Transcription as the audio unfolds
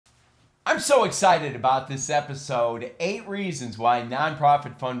I'm so excited about this episode, 8 reasons why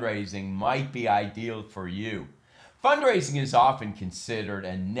nonprofit fundraising might be ideal for you. Fundraising is often considered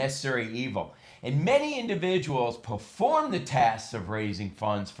a necessary evil, and many individuals perform the tasks of raising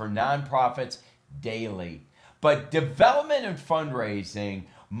funds for nonprofits daily. But development and fundraising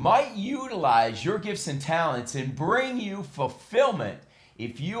might utilize your gifts and talents and bring you fulfillment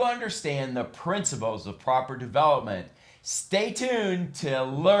if you understand the principles of proper development. Stay tuned to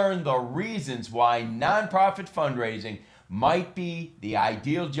learn the reasons why nonprofit fundraising might be the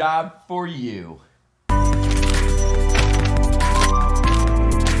ideal job for you.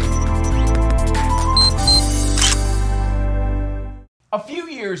 A few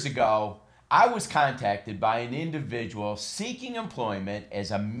years ago, I was contacted by an individual seeking employment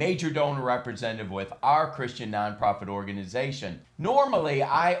as a major donor representative with our Christian nonprofit organization. Normally,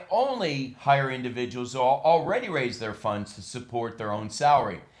 I only hire individuals who already raise their funds to support their own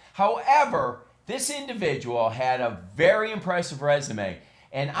salary. However, this individual had a very impressive resume,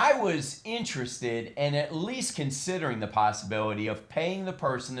 and I was interested in at least considering the possibility of paying the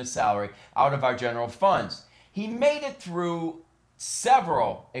person a salary out of our general funds. He made it through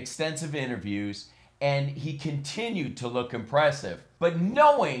several extensive interviews, and he continued to look impressive. But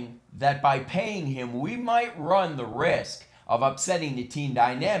knowing that by paying him we might run the risk of upsetting the team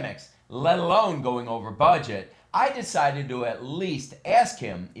dynamics, let alone going over budget, I decided to at least ask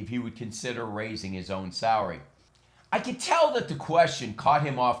him if he would consider raising his own salary. I could tell that the question caught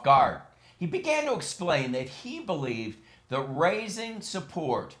him off guard. He began to explain that he believed that raising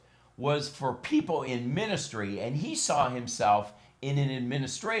support was for people in ministry, and he saw himself in an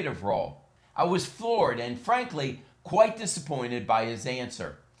administrative role. I was floored and frankly quite disappointed by his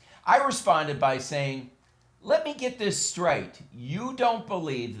answer. I responded by saying, "Let me get this straight. You don't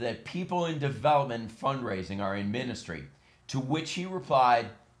believe that people in development and fundraising are in ministry?" To which he replied,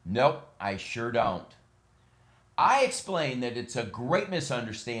 "Nope, I sure don't." I explained that it's a great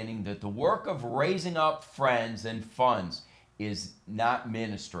misunderstanding that the work of raising up friends and funds is not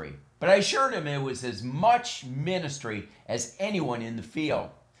ministry. But I assured him it was as much ministry as anyone in the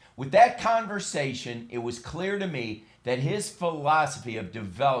field. With that conversation, it was clear to me that his philosophy of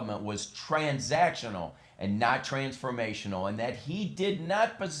development was transactional and not transformational, and that he did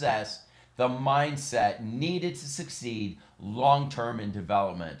not possess the mindset needed to succeed long-term in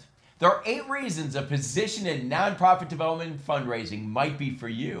development. There are 8 reasons a position in nonprofit development and fundraising might be for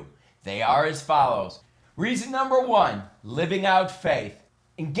you. They are as follows. Reason number 1, living out faith.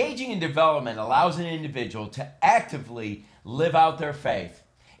 Engaging in development allows an individual to actively live out their faith.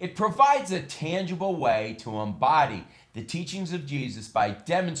 It provides a tangible way to embody the teachings of Jesus by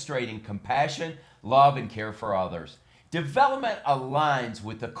demonstrating compassion, love, and care for others. Development aligns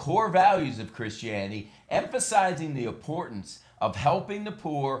with the core values of Christianity, emphasizing the importance of helping the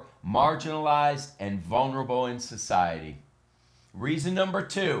poor, marginalized, and vulnerable in society. Reason number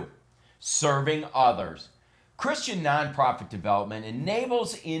 2, serving others. Christian nonprofit development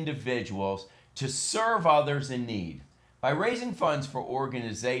enables individuals to serve others in need. By raising funds for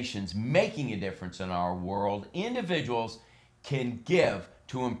organizations making a difference in our world, individuals can give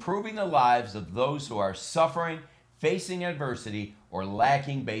to improving the lives of those who are suffering, facing adversity, or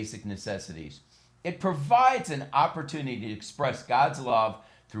lacking basic necessities. It provides an opportunity to express God's love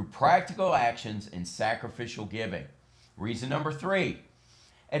through practical actions and sacrificial giving. Reason number 3,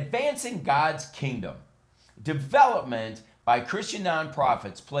 advancing God's kingdom. Development by Christian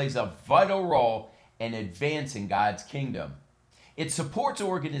nonprofits plays a vital role in advancing God's kingdom. It supports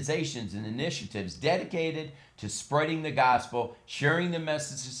organizations and initiatives dedicated to spreading the gospel, sharing the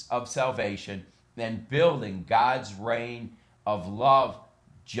messages of salvation, and building God's reign of love,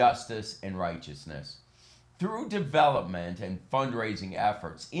 justice, and righteousness. Through development and fundraising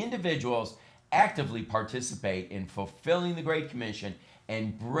efforts, individuals actively participate in fulfilling the Great Commission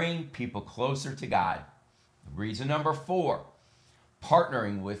and bring people closer to God. Reason number 4,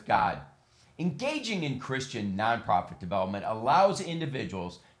 partnering with God. Engaging in Christian nonprofit development allows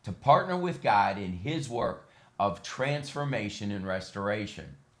individuals to partner with God in His work of transformation and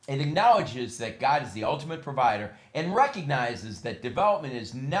restoration. It acknowledges that God is the ultimate provider and recognizes that development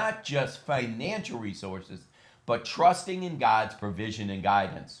is not just financial resources, but trusting in God's provision and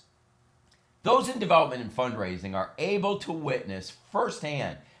guidance. Those in development and fundraising are able to witness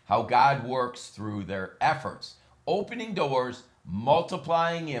firsthand how God works through their efforts, opening doors,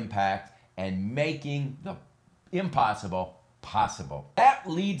 multiplying impact, and making the impossible possible. That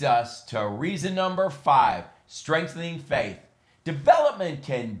leads us to reason number 5, strengthening faith. Development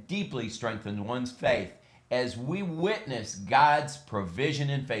can deeply strengthen one's faith as we witness God's provision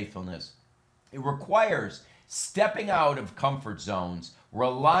and faithfulness. It requires stepping out of comfort zones,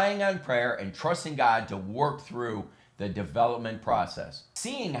 relying on prayer, and trusting God to work through the development process.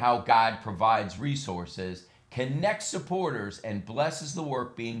 Seeing how God provides resources, connects supporters, and blesses the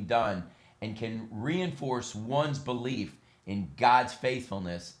work being done, and can reinforce one's belief in God's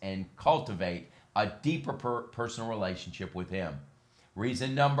faithfulness and cultivate a deeper personal relationship with Him.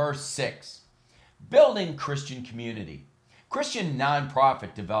 Reason number 6, building Christian community. Christian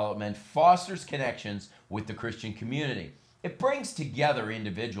nonprofit development fosters connections with the Christian community. It brings together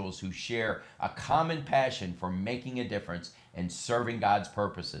individuals who share a common passion for making a difference and serving God's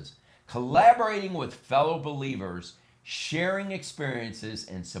purposes. Collaborating with fellow believers, sharing experiences,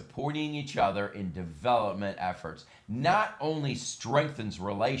 and supporting each other in development efforts not only strengthens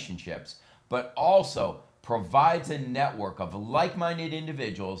relationships, but also provides a network of like-minded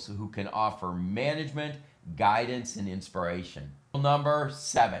individuals who can offer management, guidance, and inspiration. Number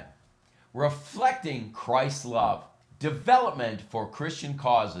 7, reflecting Christ's love. Development for Christian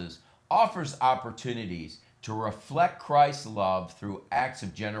causes offers opportunities to reflect Christ's love through acts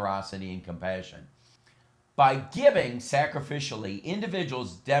of generosity and compassion. By giving sacrificially,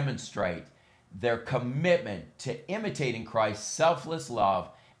 individuals demonstrate their commitment to imitating Christ's selfless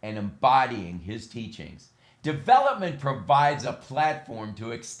love and embodying His teachings. Development provides a platform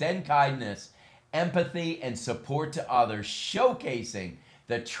to extend kindness, empathy, and support to others, showcasing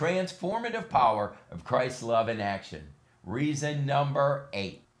the transformative power of Christ's love in action. Reason number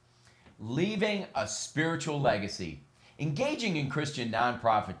 8, leaving a spiritual legacy. Engaging in Christian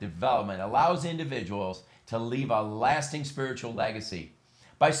nonprofit development allows individuals to leave a lasting spiritual legacy.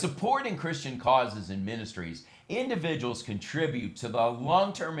 By supporting Christian causes and ministries, individuals contribute to the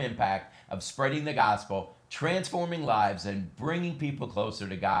long-term impact of spreading the gospel, transforming lives, and bringing people closer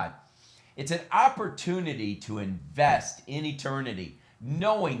to God. It's an opportunity to invest in eternity,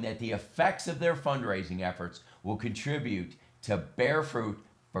 knowing that the effects of their fundraising efforts will contribute to bear fruit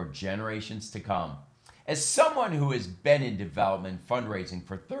for generations to come. As someone who has been in development fundraising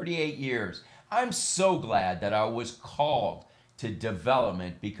for 38 years, I'm so glad that I was called to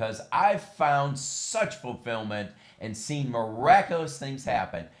development because I've found such fulfillment and seen miraculous things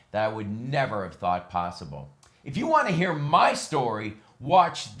happen that I would never have thought possible. If you want to hear my story,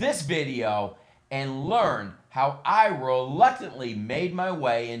 watch this video and learn how I reluctantly made my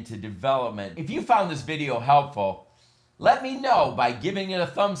way into development. If you found this video helpful, let me know by giving it a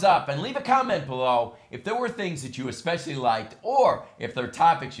thumbs up and leave a comment below if there were things that you especially liked or if there are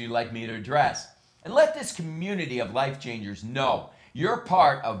topics you'd like me to address. And let this community of life changers know you're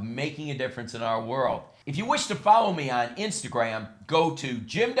part of making a difference in our world. If you wish to follow me on Instagram, go to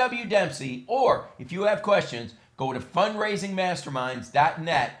Jim W. Dempsey, or if you have questions, go to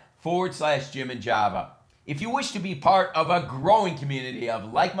fundraisingmasterminds.net/Jim and Java. If you wish to be part of a growing community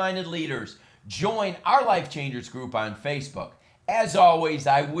of like-minded leaders, join our Life Changers group on Facebook. As always,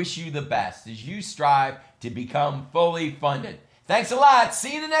 I wish you the best as you strive to become fully funded. Thanks a lot.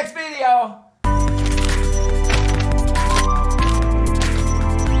 See you in the next video.